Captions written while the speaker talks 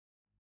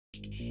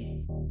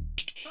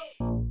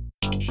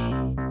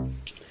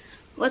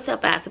What's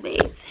up, Bazzle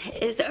babes?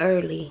 It's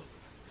early.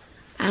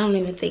 I don't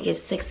even think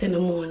it's 6 in the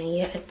morning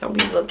yet. Don't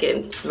be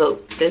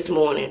look this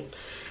morning.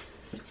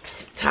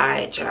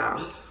 Tired,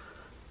 y'all.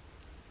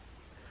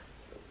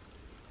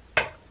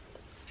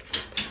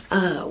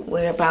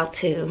 We're about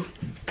to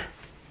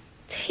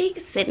take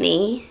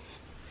Sydney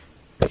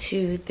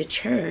to the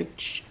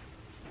church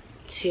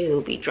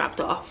to be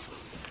dropped off.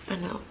 I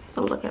know,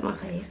 don't look at my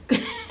face.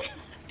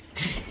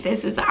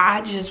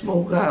 I just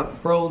woke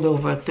up, rolled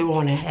over, threw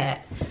on a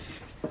hat.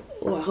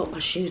 Oh, I hope my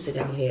shoes are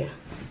down here.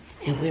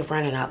 And we're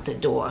running out the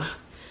door.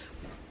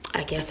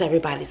 I guess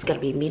everybody's gonna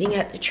be meeting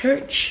at the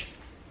church.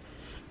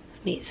 I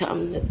need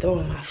something to throw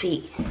on my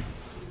feet.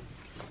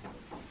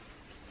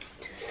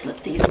 Just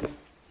slip these.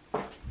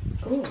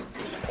 Oh,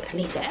 I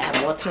need to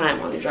add more time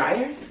on the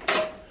dryer.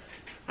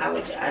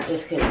 I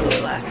just couldn't do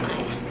it last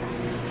night.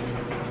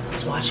 I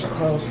was washing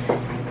clothes.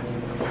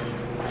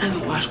 I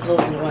haven't washed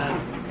clothes in a while.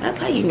 That's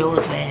how you know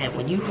it's bad.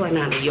 When you run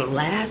out of your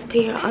last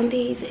pair of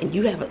undies and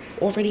you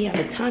already have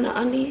a ton of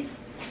undies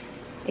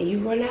and you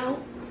run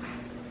out.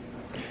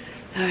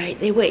 All right,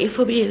 they waiting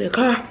for me in the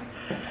car.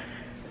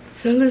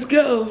 So let's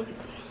go.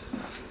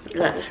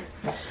 Look,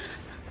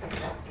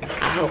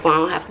 I hope I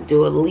don't have to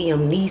do a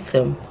Liam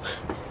Neeson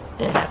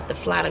and have to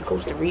fly to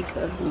Costa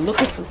Rica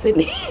looking for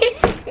Sydney.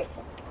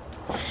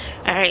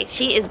 All right,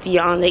 she is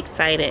beyond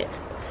excited.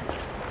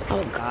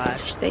 Oh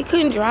gosh, they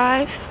couldn't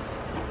drive.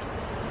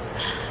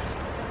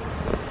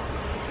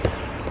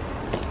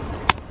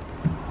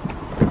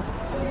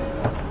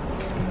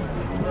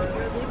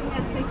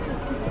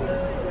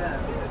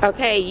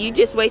 Okay, you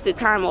just wasted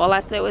time. All I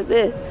said was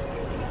this.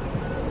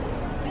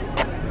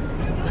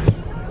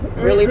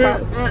 Really,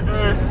 Pop?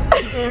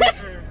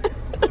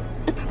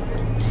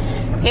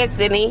 Hey,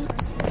 Sydney.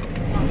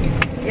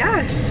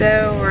 Yeah,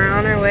 so we're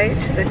on our way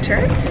to the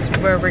church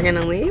where we're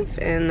gonna leave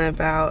in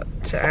about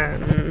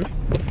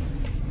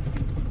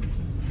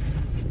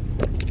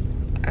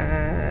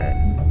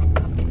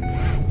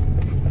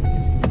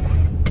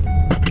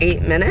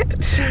 8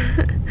 minutes.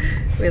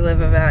 We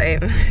live about 8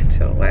 minutes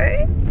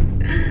away.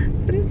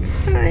 But it's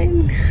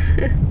fine.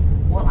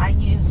 Well, I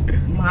used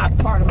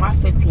part of my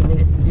 15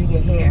 minutes to do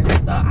your hair,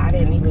 so I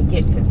didn't even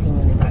get 15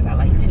 minutes. I got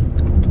like 2.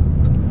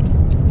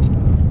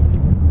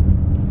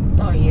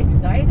 So are you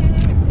excited?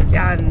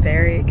 Yeah, I'm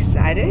very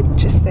excited.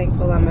 Just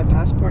thankful that my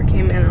passport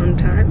came in on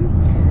time.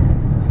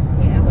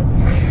 Yeah, it was.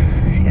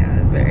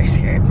 Yeah, a very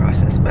scary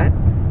process, but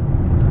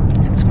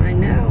it's fine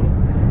now.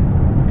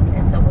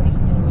 And so what are you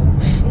doing when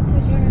you get to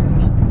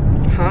yours?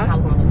 Huh? How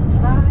long is the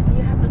flight? Do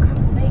you have the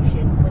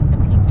conversation with the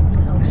people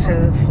who help? So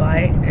the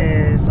flight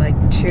is like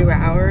 2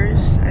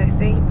 hours, I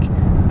think,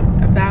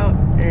 about,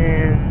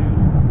 and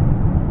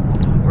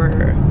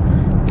we're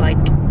like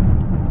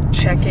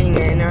checking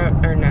in,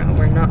 or no,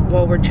 we're not,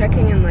 well, we're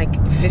checking in like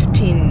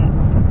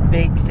 15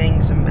 big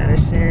things of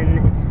medicine,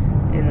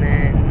 and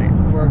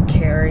then we're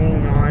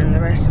carrying on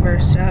the rest of our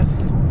stuff,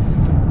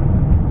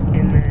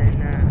 and then,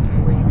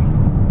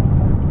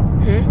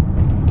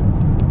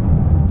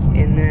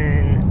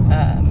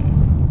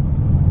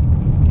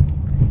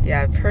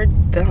 yeah, I've heard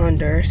the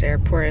Honduras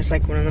airport is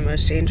like one of the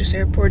most dangerous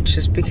airports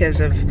just because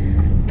of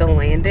the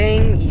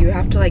landing. You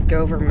have to like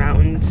go over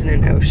mountains and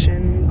an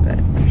ocean, but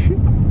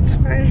it's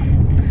fine.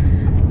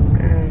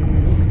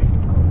 And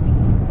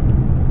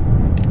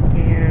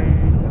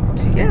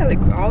yeah,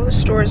 like all the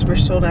stores were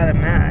sold out of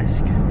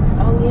masks.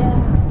 Oh yeah.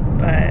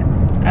 But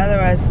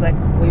otherwise, like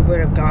we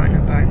would have gotten a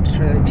bunch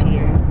for the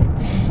team,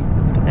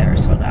 but they were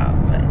sold out.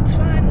 But it's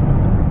fine.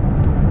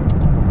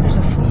 There's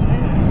a full moon.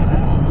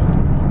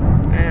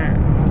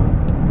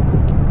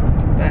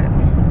 But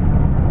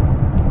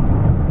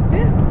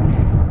yeah.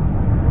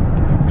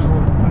 So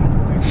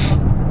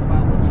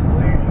about what you're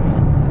wearing.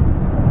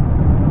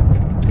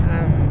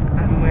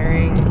 I'm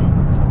wearing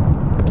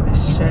a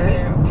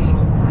shirt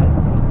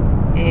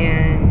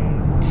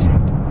and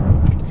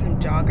some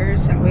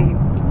joggers that we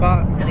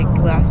bought like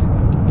last.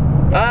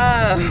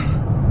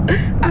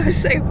 I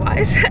was like, why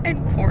is that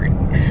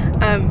important?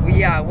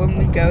 Yeah, when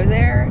we go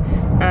there,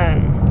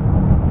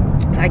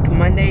 like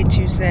Monday,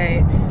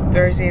 Tuesday,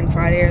 Thursday, and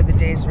Friday are the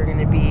days we're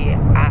gonna be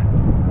at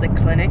the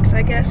clinics,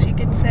 I guess you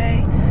could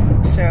say.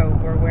 So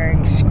we're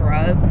wearing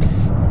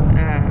scrubs,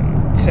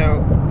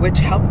 which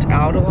helped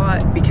out a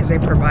lot because they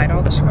provide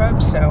all the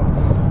scrubs. So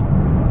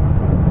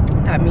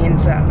that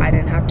means that I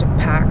didn't have to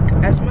pack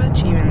as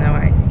much, even though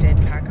I did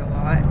pack a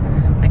lot.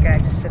 Like I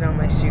had to sit on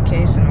my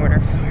suitcase in order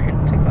for it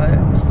to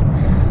close.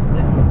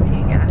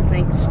 Yeah,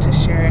 thanks to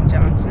Sharon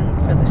Johnson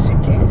for the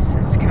suitcase.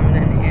 It's coming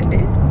in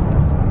handy.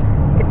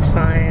 It's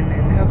fine,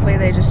 and hopefully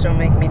they just don't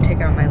make me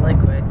take out my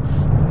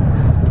liquids.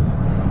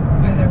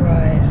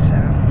 Otherwise,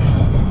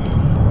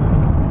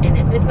 And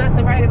if it's not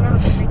the right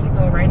amount, they make you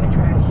throw it right in the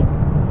trash.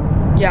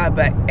 yeah,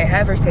 but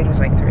everything's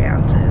like 3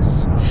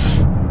 ounces.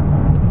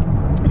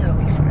 It'll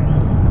be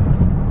fine.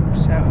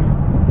 So,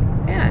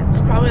 yeah, it's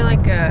probably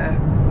like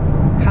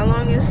how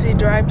long is the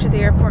drive to the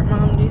airport,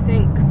 Mom, do you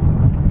think?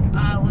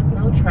 With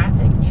no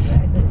traffic, you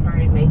guys would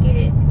probably make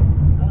it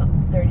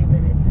 30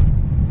 minutes.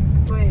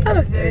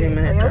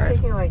 30-minute drive. Are y'all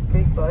taking like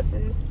big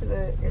buses to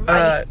the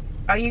airport?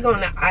 Are you going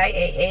to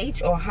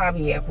IAH or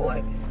Hobby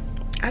Airport?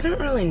 I don't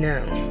really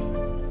know.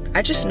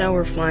 I just know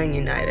we're flying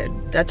United.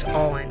 That's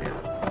all I know.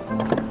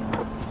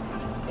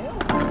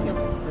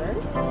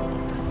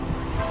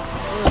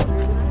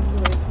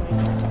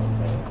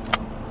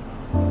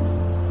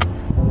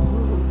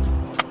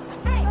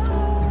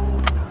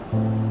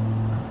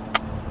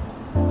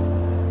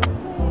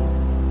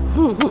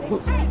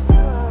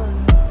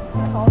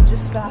 I'll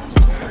just stop.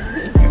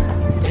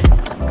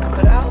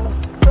 But out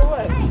for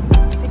what?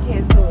 To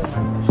cancel this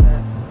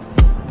membership.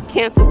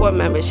 Cancel what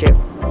membership?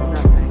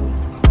 Nothing.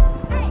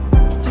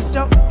 Just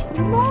don't.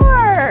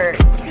 Mark!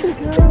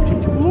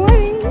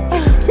 Morning.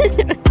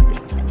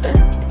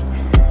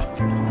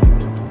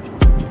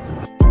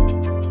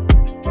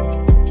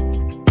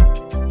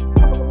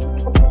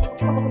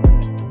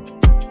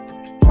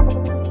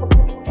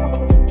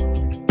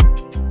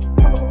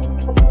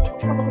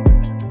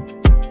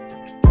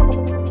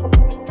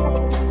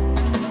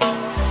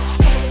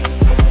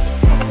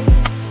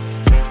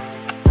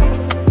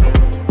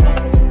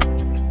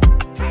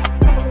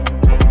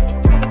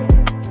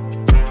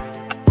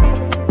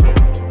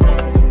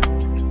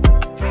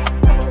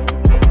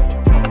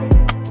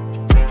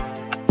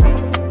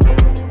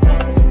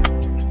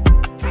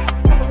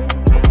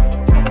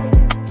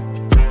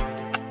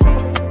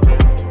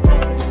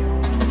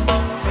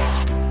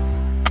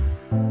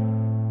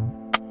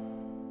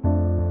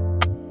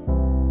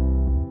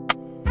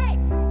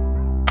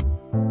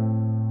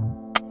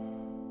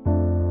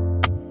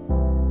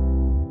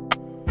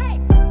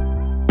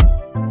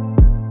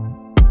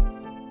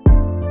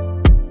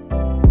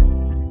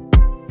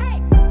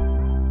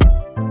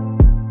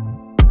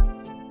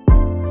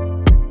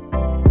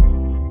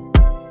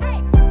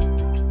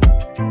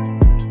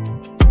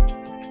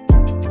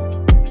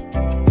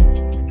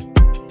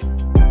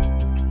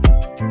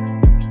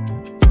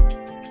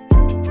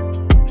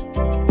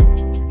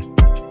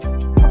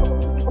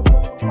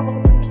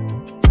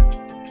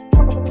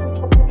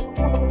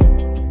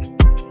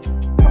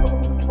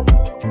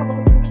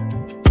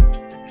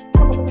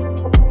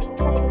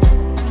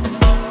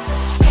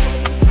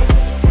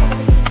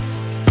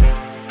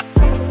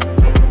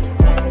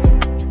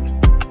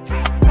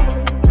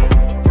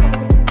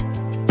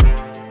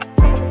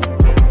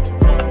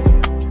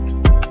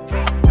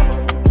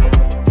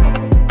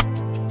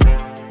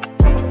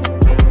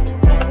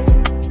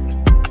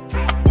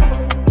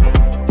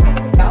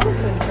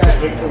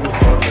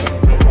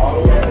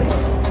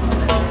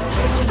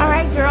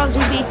 Alright girls,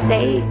 you be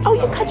safe. Oh,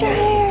 you cut your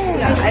hair.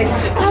 Yeah,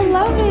 I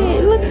love it.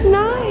 It looks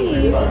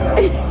nice.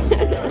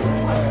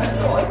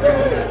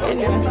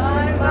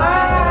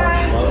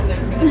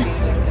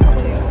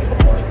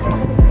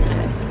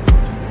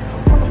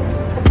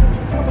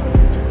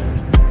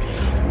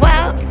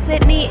 Well,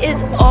 Sydney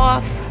is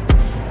off.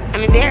 I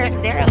mean,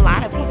 there are a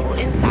lot of people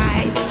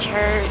inside the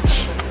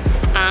church.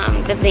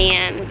 The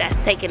van that's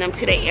taking them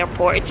to the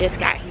airport just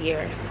got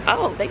here.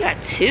 Oh, they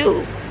got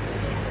two.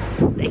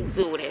 They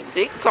doing it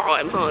big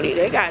time, honey.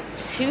 They got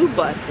two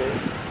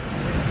buses.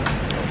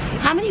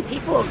 How many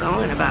people are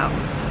going about?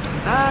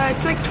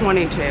 It's like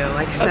 22,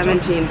 like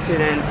 17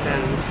 students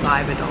and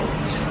 5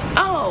 adults.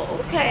 Oh,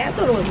 okay. I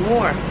thought it was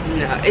more.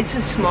 No, it's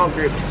a small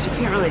group, so you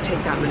can't really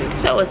take that many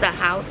people. So is the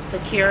house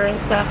secure and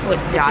stuff with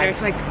Yeah, security?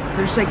 it's like,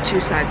 there's like two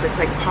sides. It's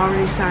like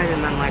poverty side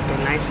and then like a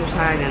nicer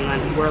side, and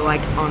then we're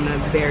like on the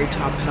very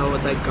top hill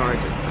with like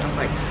guards and stuff,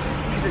 like,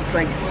 because it's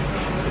like,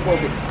 we'll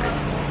be fine.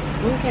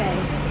 Okay.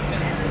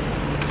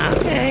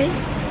 Okay.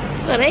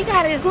 So they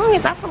got it, as long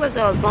as, I feel as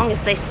though as long as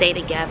they stay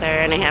together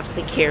and they have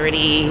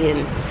security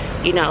and,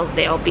 you know,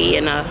 they'll be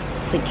in a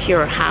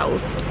secure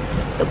house.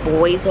 The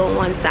boys on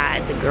one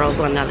side, the girls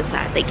on the other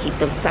side. They keep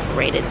them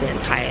separated the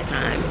entire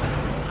time.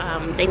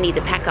 They need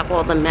to pack up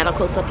all the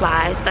medical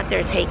supplies that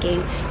they're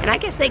taking. And I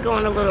guess they go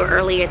in a little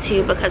earlier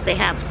too because they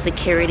have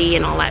security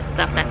and all that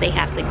stuff that they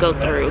have to go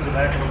through.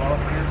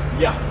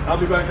 Yeah, I'll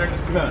be back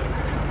next minute.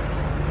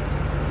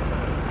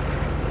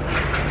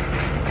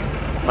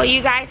 Well,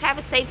 you guys have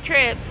a safe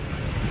trip.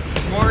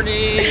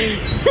 Morning.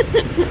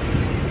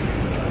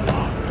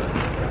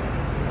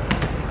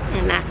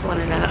 And that's one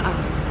of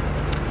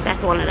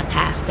the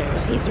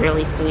pastors. He's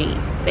really sweet.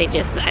 They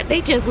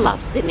just love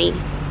Sydney.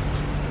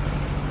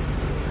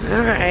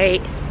 All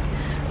right.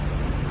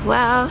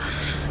 Well,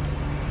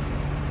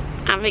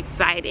 I'm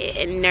excited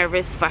and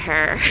nervous for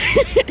her.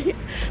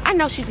 I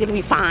know she's gonna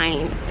be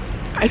fine.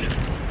 I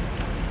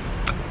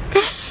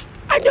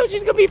know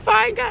she's gonna be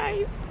fine,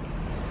 guys.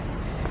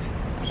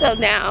 So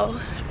now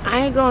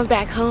I'm going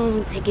back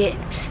home to get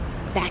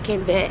back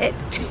in bed,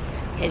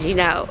 because you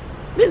know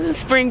this is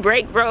spring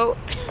break, bro,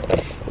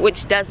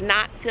 which does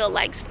not feel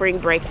like spring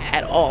break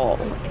at all.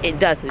 It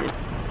doesn't,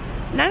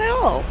 not at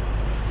all.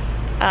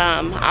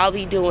 I'll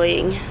be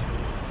doing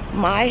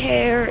my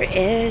hair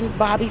and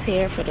Bobby's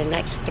hair for the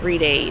next 3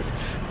 days,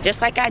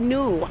 just like I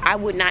knew I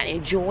would not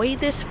enjoy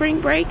this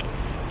spring break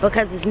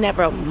because it's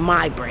never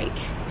my break.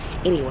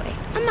 Anyway,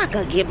 I'm not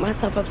gonna get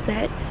myself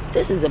upset.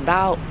 This is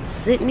about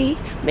Sydney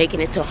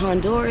making it to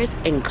Honduras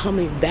and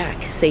coming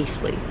back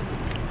safely.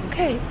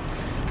 Okay.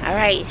 All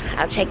right,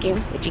 I'll check in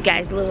with you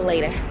guys a little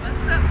later.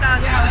 What's up,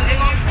 Bazzle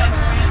babes?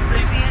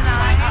 Lizzie and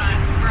I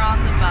were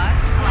on the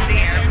bus to the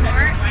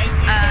airport.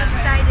 So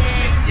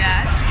excited.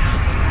 Yes.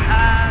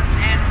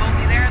 And we'll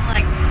be there in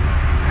like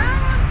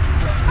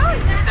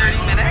probably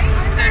 30 minutes,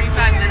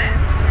 35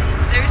 minutes.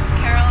 There's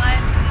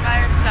Caroline sitting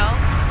by herself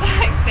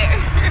back there.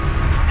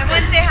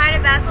 Everyone say hi to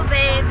Bazzle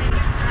babes.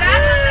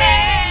 Bazzle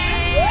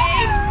babes!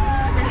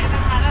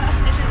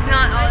 This is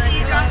not all that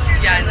you want.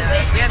 Yeah, no,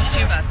 we have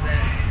 2 buses.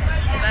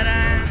 But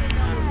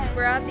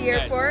we're at the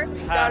airport.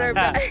 Got our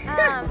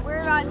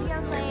We're about to get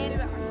on plane.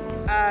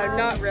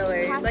 not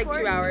really. Passports? Like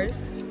 2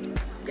 hours.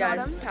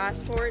 Yes,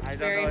 passports,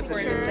 very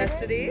important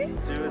necessity.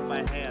 Do with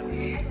my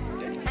hands.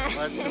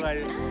 What do I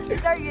do? This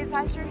is our youth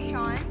pastor,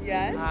 Sean.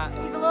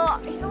 Yes. He's a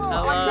little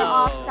on the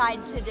off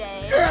side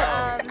today.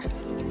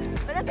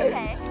 But that's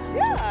okay.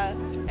 Yeah.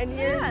 And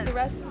here's the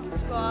rest of the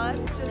squad,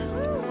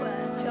 just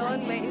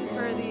chilling, waiting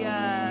for the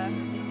yeah.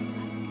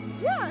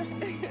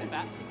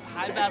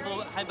 Hi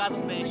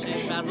Bazzle Nation,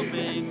 Bazzle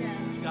babes.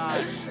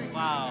 Gosh,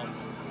 wow.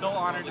 So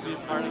honored to be a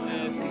part of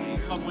this.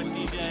 Spoke with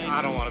CJ.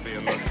 I don't want to be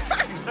in this.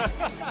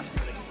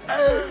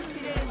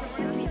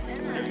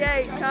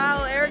 Okay,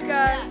 Kyle,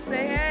 Erica,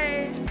 say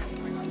hey.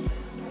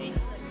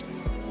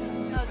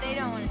 No, they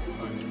don't want to.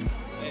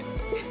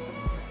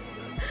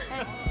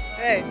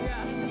 Hey.